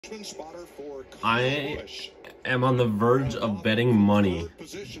I am on the verge of betting money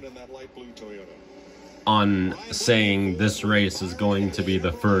on saying this race is going to be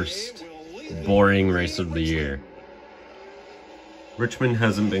the first boring race of the year. Richmond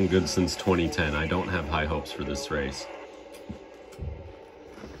hasn't been good since 2010. I don't have high hopes for this race.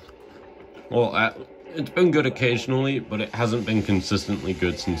 Well, it's been good occasionally, but it hasn't been consistently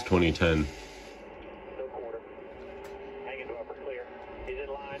good since 2010.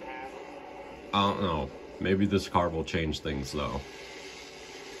 I don't know. Maybe this car will change things, though.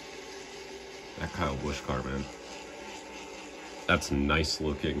 That Kyle Busch car, man. That's nice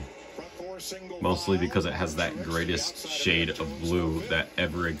looking. Mostly because it has that greatest shade of blue that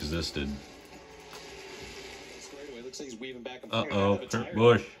ever existed. Uh-oh, Kurt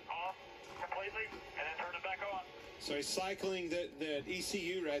Busch. So he's cycling the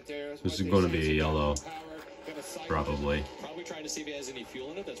ECU right there. This is going to be a yellow. Probably. Trying to see if he has any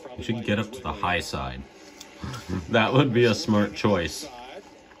fuel in it. That's probably you should get up to the high side. That would be a smart choice.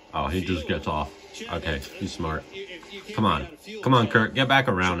 Oh, he just gets off. Okay, he's smart. Come on. Come on, Kurt. Get back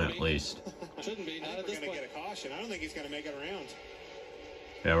around at least. Shouldn't be. Not at this point. Get a caution. I don't think he's going to make it around.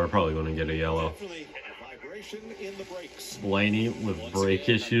 Yeah, we're probably going to get a yellow. Blaney with brake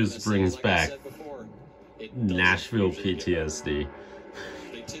issues brings back Nashville PTSD.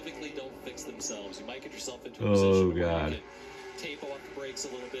 They typically don't fix themselves. You might get yourself into a position God. Tape off the brakes a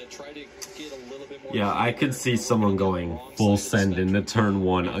little bit. Try to get a little bit more. Yeah, I could see someone going full send into turn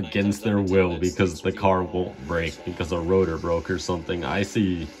 1 against their will because the car won't brake because a rotor broke or something. I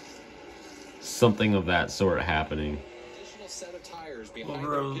see something of that sort happening.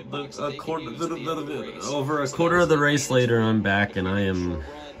 Over a quarter of the race later, I'm back and I am.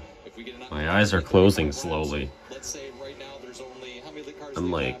 My eyes are closing slowly.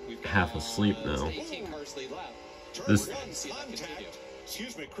 I'm like half asleep now. This.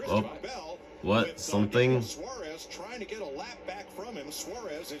 Oh, what? Something? So.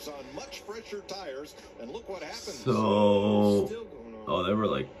 Oh, they were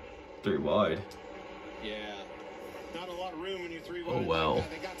like 3 wide. Yeah. Not a lot of room when you're 3 wide. Oh, well.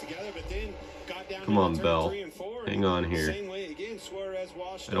 They got together, but then got down. Come on, Bell. Hang on here.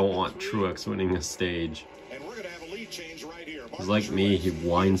 I don't want Truex winning a stage. And we're gonna have a lead change right here. He's like me, he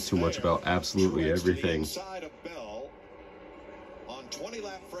whines too much about absolutely everything.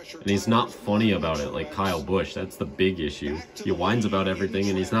 And he's not funny about it like Kyle Busch. That's the big issue. He whines about everything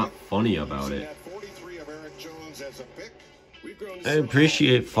and he's not funny about it. I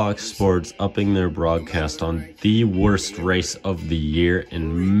appreciate Fox Sports upping their broadcast on the worst race of the year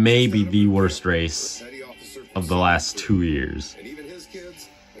and maybe the worst race of the last 2 years.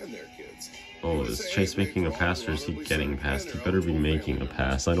 Oh, is Chase making a pass or is he getting past? He better be making a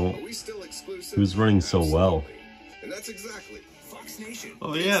pass. I don't... He was running so well.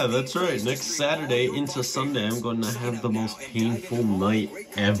 Oh yeah, that's right. Next Saturday into Sunday, I'm going to have the most painful night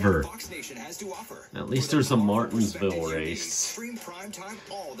ever. At least there's a Martinsville race.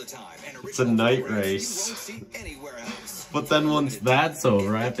 It's a night race. But then once that's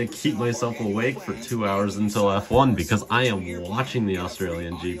over, I have to keep myself awake for 2 hours until F1 because I am watching the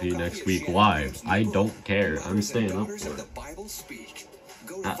Australian GP next week live. I don't care. I'm staying up for it.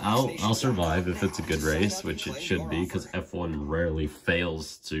 I'll survive if it's a good race, which it should be, because F1 rarely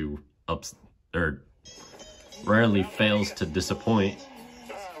fails to disappoint.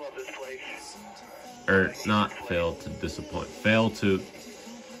 Or not fail to disappoint. Fail to...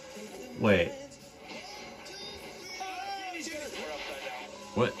 Wait.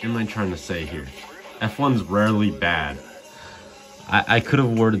 What am I trying to say here? F1's rarely bad. I could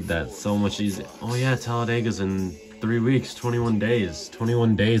have worded that so much easier. Oh yeah, Talladega's in 3 weeks, 21 days.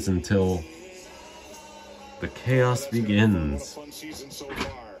 21 days until the chaos begins.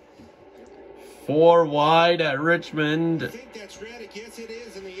 4 wide at Richmond.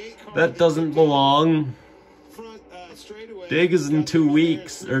 That doesn't belong. Dig is in 2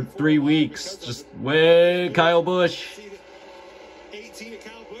 weeks, or 3 weeks. Just wait, Kyle Busch.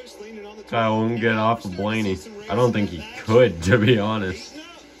 Kyle won't get off of Blaney. I don't think he could, to be honest.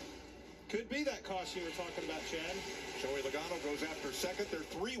 Could be that caution you were talking about, Chad. Joey Logano goes after second. They're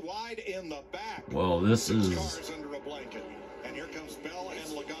 3 wide in the back. Well, this is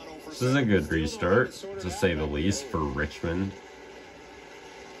a good restart, to say the least, for Richmond.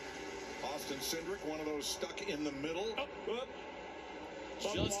 Austin Cindric, one of those stuck in the middle.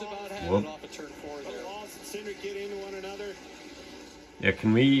 Just about had it off a turn 4 there. Austin Cindric get into one another. Yeah,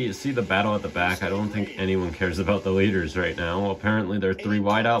 can we see the battle at the back? I don't think anyone cares about the leaders right now. Apparently they're 3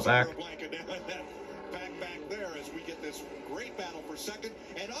 wide out back. Back there as we get this great battle for second.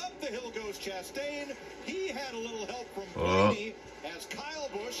 And up the hill goes Chastain. He had a little help from Blaney as as Kyle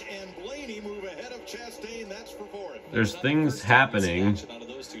Busch and Blaney move ahead of Chastain. That's for fourth. There's things happening,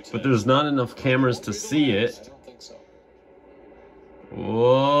 but there's not enough cameras to see it.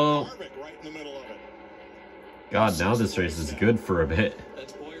 Whoa. God, now this race is good for a bit.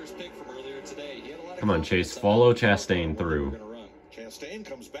 Come on, Chase. Follow Chastain through. Chastain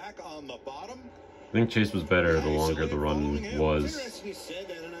comes back on the bottom. I think Chase was better the longer the run was.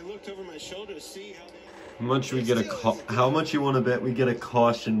 How much we get how much you want to bet we get a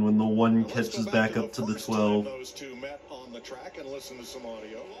caution when the one catches back up to the 12?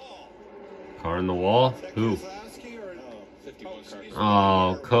 Car in the wall? Who?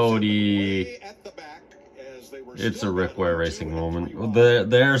 Oh, Cody. It's a Rick Ware Racing moment.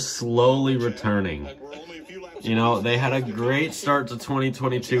 They're slowly returning. You know, they had a great start to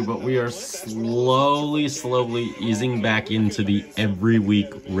 2022, but we are slowly easing back into the every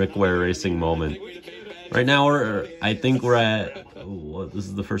week Rick Ware Racing moment. Right now, I think we're at, this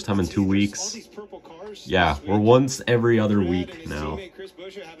is the first time in 2 weeks. Yeah, we're once every other week now.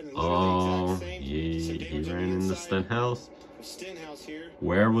 Oh, he ran into Stenhouse.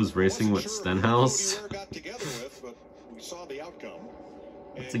 Ware was racing with Stenhouse.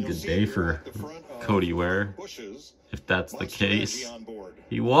 It's a good day for Cody Ware, if that's the case.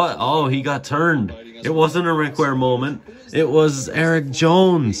 He what? Oh, he got turned. It wasn't a Rick Ware moment. It was Eric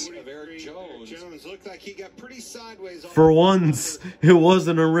Jones. For once, it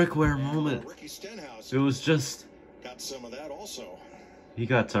wasn't a Rick Ware moment. It was just he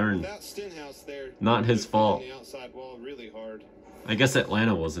got turned. Not his fault. I guess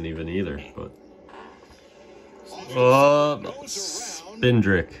Atlanta wasn't even either, but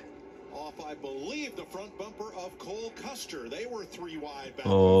Spindrick.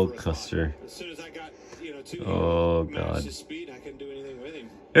 Oh, Custer. Oh, God.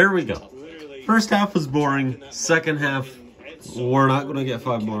 There we go. First half was boring. Second half, we're not going to get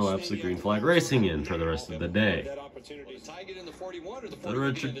 5 more laps of green flag racing in for the rest of the day. The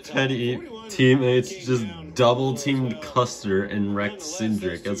Richard Petty teammates just double-teamed Custer and wrecked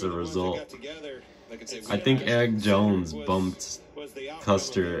Cindric as a result. I think Eric Jones bumped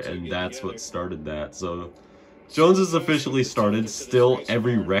Custer, and that's what started that. So Jones is officially started. Still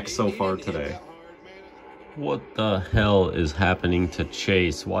every wreck so far today. What the hell is happening to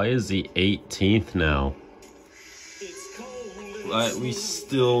Chase? Why is he 18th now? We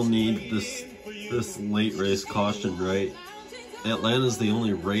still need this late race caution, right? Atlanta's the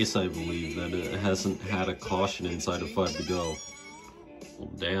only race, I believe, that it hasn't had a caution inside of 5 to go.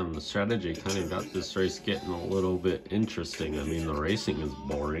 Well, damn, the strategy kind of got this race getting a little bit interesting. I mean, the racing is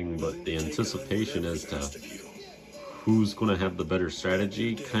boring, but the anticipation as to who's going to have the better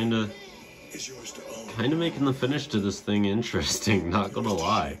strategy kind of making the finish to this thing interesting, not gonna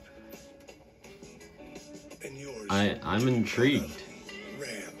lie. I'm intrigued.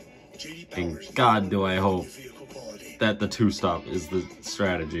 And God, do I hope that the 2-stop is the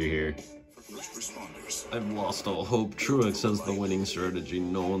strategy here. I've lost all hope. Truex has the winning strategy.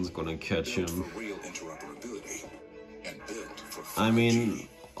 No one's gonna catch him. I mean,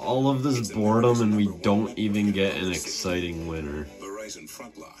 all of this boredom and we don't even get an exciting winner.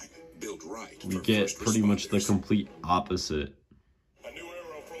 We get pretty much the complete opposite. A new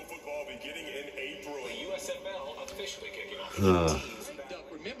era of pro football beginning in April. The USFL officially kicking off.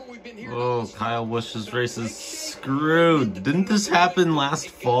 Oh, Kyle Busch's race is screwed. Didn't this happen last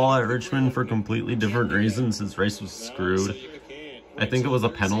fall at Richmond for completely different reasons? His race was screwed. I think it was a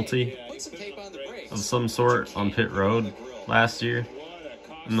penalty of some sort on pit road last year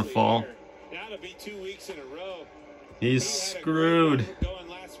in the fall. He's screwed.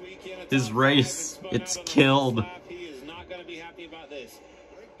 His race, it's killed.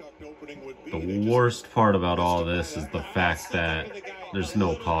 The worst part about all this is the fact that there's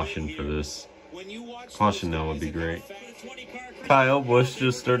no caution for this. Caution now would be great. Kyle Busch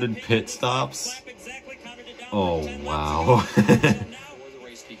just started pit stops. Oh, wow.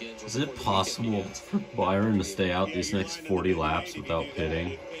 Is it possible for Byron to stay out these next 40 laps without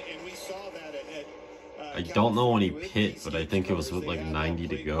pitting? I don't know when he pit, but I think it was with like 90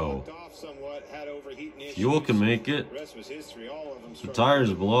 to go. Fuel can make it. The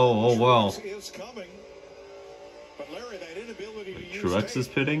tires blow, oh well. Truex is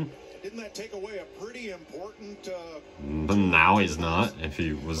pitting? But now he's not, if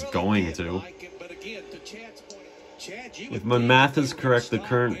he was going to. If my math is correct, the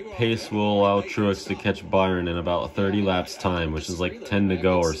current pace will allow Truex to catch Byron in about 30 laps time, which is like 10 to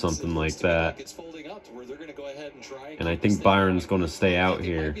go or something like that. And I think Byron's going to stay out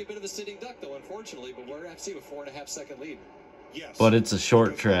here. But it's a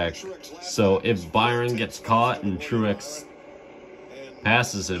short track, so if Byron gets caught and Truex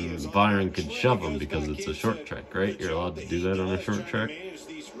passes him, Byron could shove him because it's a short track, right? You're allowed to do that on a short track.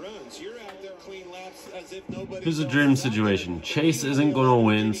 Here's a dream situation. Chase isn't going to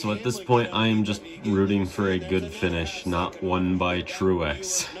win, so at this point I am just rooting for a good finish, not won by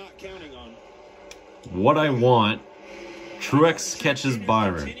Truex. What I want, Truex catches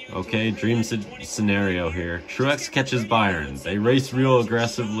Byron, okay? Dream scenario here. Truex catches Byron. They race real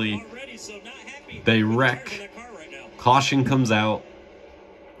aggressively. They wreck. Caution comes out.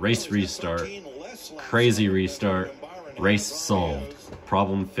 Race restart. Crazy restart. Race solved.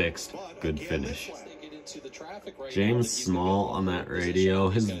 Problem fixed. Good finish. James Small on that radio,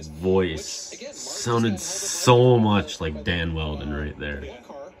 his voice sounded so much like Dan Weldon right there.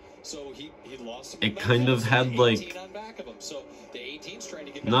 It kind of had like,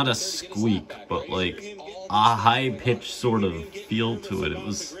 not a squeak, but like a high-pitched sort of feel to it. It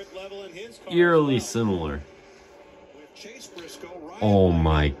was eerily similar. Oh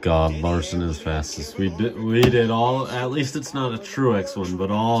my god, Larson is fastest. We did all, at least it's not a Truex one,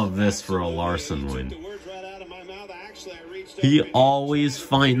 but all of this for a Larson win. He always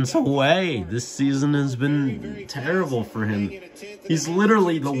finds a way. This season has been terrible for him. He's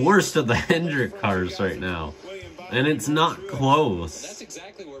literally the worst of the Hendrick cars right now. And it's not close.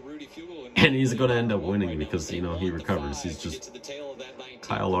 And he's going to end up winning because, you know, he recovers. He's just...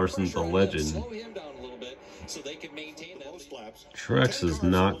 Kyle Larson's a legend. Truex is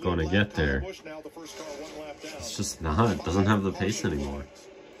not going to get there. It's just not. It doesn't have the pace anymore.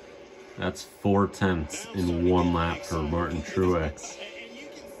 That's 4/10 in 1 lap for Martin Truex.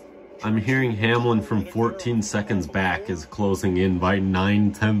 I'm hearing Hamlin from 14 seconds back is closing in by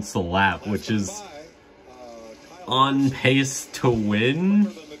 9/10 a lap, which is on pace to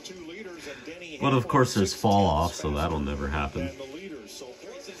win. But of course there's fall off, so that'll never happen.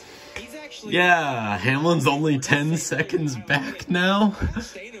 Yeah, Hamlin's only 10 seconds back now.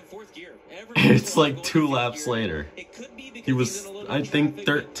 It's like 2 laps later. He was, I think,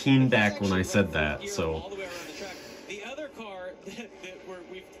 13 back when I said that, so...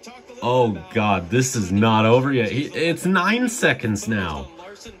 Oh god, this is not over yet. It's 9 seconds now.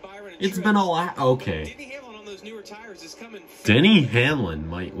 It's been a lap. Okay. Denny Hamlin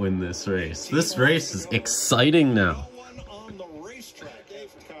might win this race. This race is exciting now.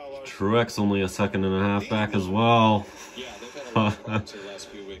 Truex only a 1.5 seconds back as well.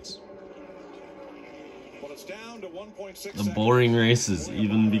 The boring race is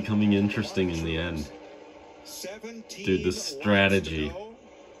even becoming interesting in the end. Dude, the strategy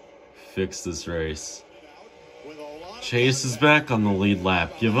fixed this race. Chase is back on the lead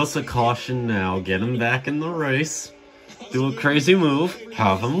lap. Give us a caution now. Get him back in the race. Do a crazy move.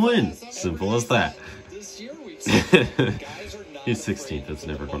 Have him win. Simple as that. He's 16th. It's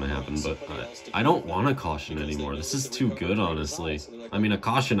never going to happen, but I don't want a caution anymore. This is too good, honestly. I mean, a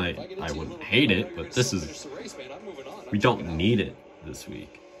caution, I wouldn't hate it, but this is... We don't need it this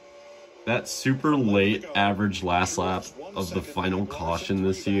week. That super late average last lap of the final caution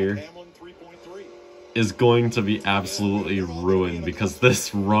this year is going to be absolutely ruined because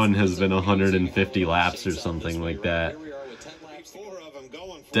this run has been 150 laps or something like that.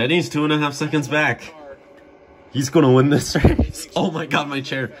 Denny's 2.5 seconds back. He's going to win this race. Oh my god, my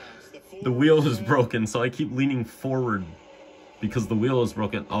chair. The wheel is broken, so I keep leaning forward because the wheel is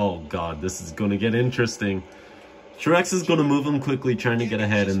broken. Oh god, this is going to get interesting. Truex is going to move him quickly, trying to get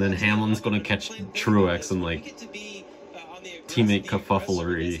ahead, and then Hamlin's going to catch Truex and, like, teammate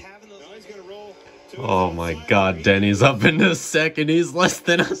kerfufflery. Oh my god, Denny's up into second. He's less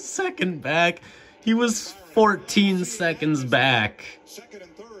than a second back. He was 14 seconds back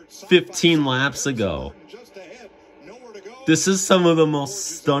 15 laps ago. This is some of the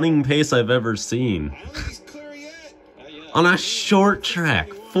most stunning pace I've ever seen. On a short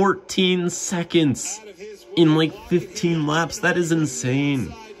track, 14 seconds in like 15 laps. That is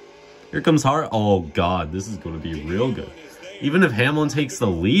insane. Here comes Hart. Oh god, this is going to be real good. Even if Hamlin takes the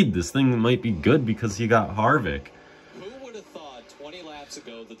lead, this thing might be good because he got Harvick. Who would have thought 20 laps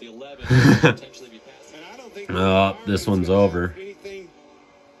ago that the 11 would potentially be passed? Oh, this one's over.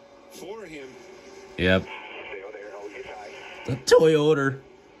 Yep. The Toyota.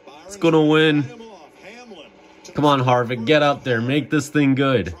 It's going to win. Come on, Harvick. Get up there. Make this thing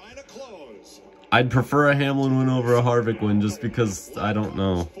good. I'd prefer a Hamlin win over a Harvick win just because, I don't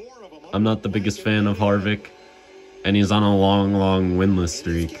know. I'm not the biggest fan of Harvick. And he's on a long, long winless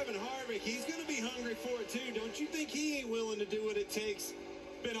streak.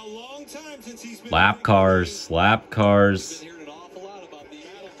 Lap cars, lap cars.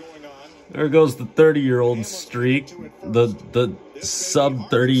 There goes the 30-year-old streak. The sub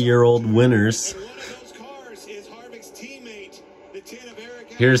 30-year-old winners.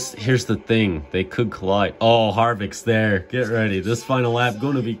 Here's the thing. They could collide. Oh, Harvick's there. Get ready. This final lap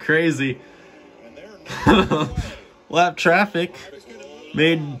going to be crazy. Lap traffic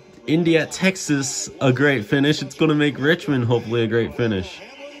made Indy at Texas a great finish. It's going to make Richmond hopefully a great finish.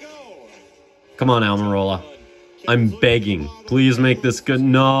 Come on, Almirola. I'm begging. Please make this good.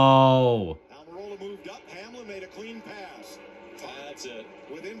 No.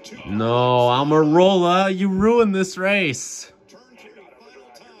 No, Almirola, you ruined this race.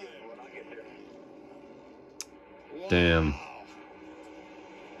 Damn.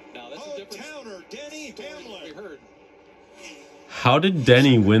 How did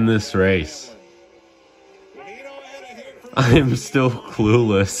Denny win this race? I am still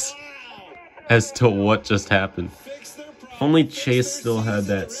clueless as to what just happened. If only Chase still had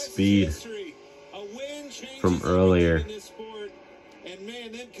that speed from earlier.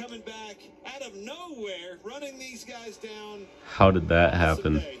 How did that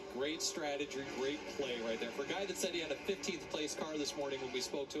happen? Great strategy, great play right there. For a guy that said he had a 15th place car this morning when we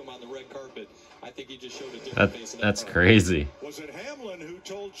spoke to him on the red carpet, I think he just showed a different face. That's crazy. Was it Hamlin who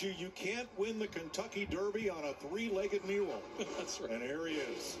told you you can't win the Kentucky Derby on a three-legged mule? That's right. And here he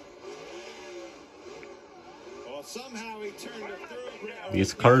is. Well, somehow he turned a thoroughbred.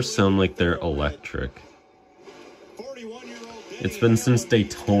 These cars sound like they're electric. It's been since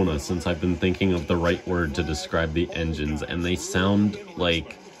Daytona since I've been thinking of the right word to describe the engines, and they sound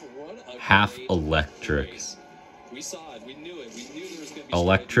like half electric. We saw it. We knew it. We knew there was going to be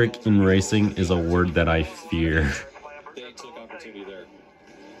electric in racing is a word that I fear. They took opportunity there.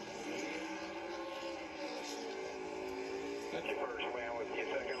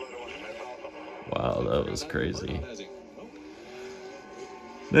 Wow, that was crazy.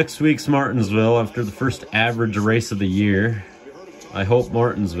 Next week's Martinsville after the first average race of the year. I hope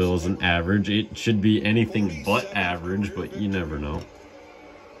Martinsville isn't average. It should be anything but average, but you never know.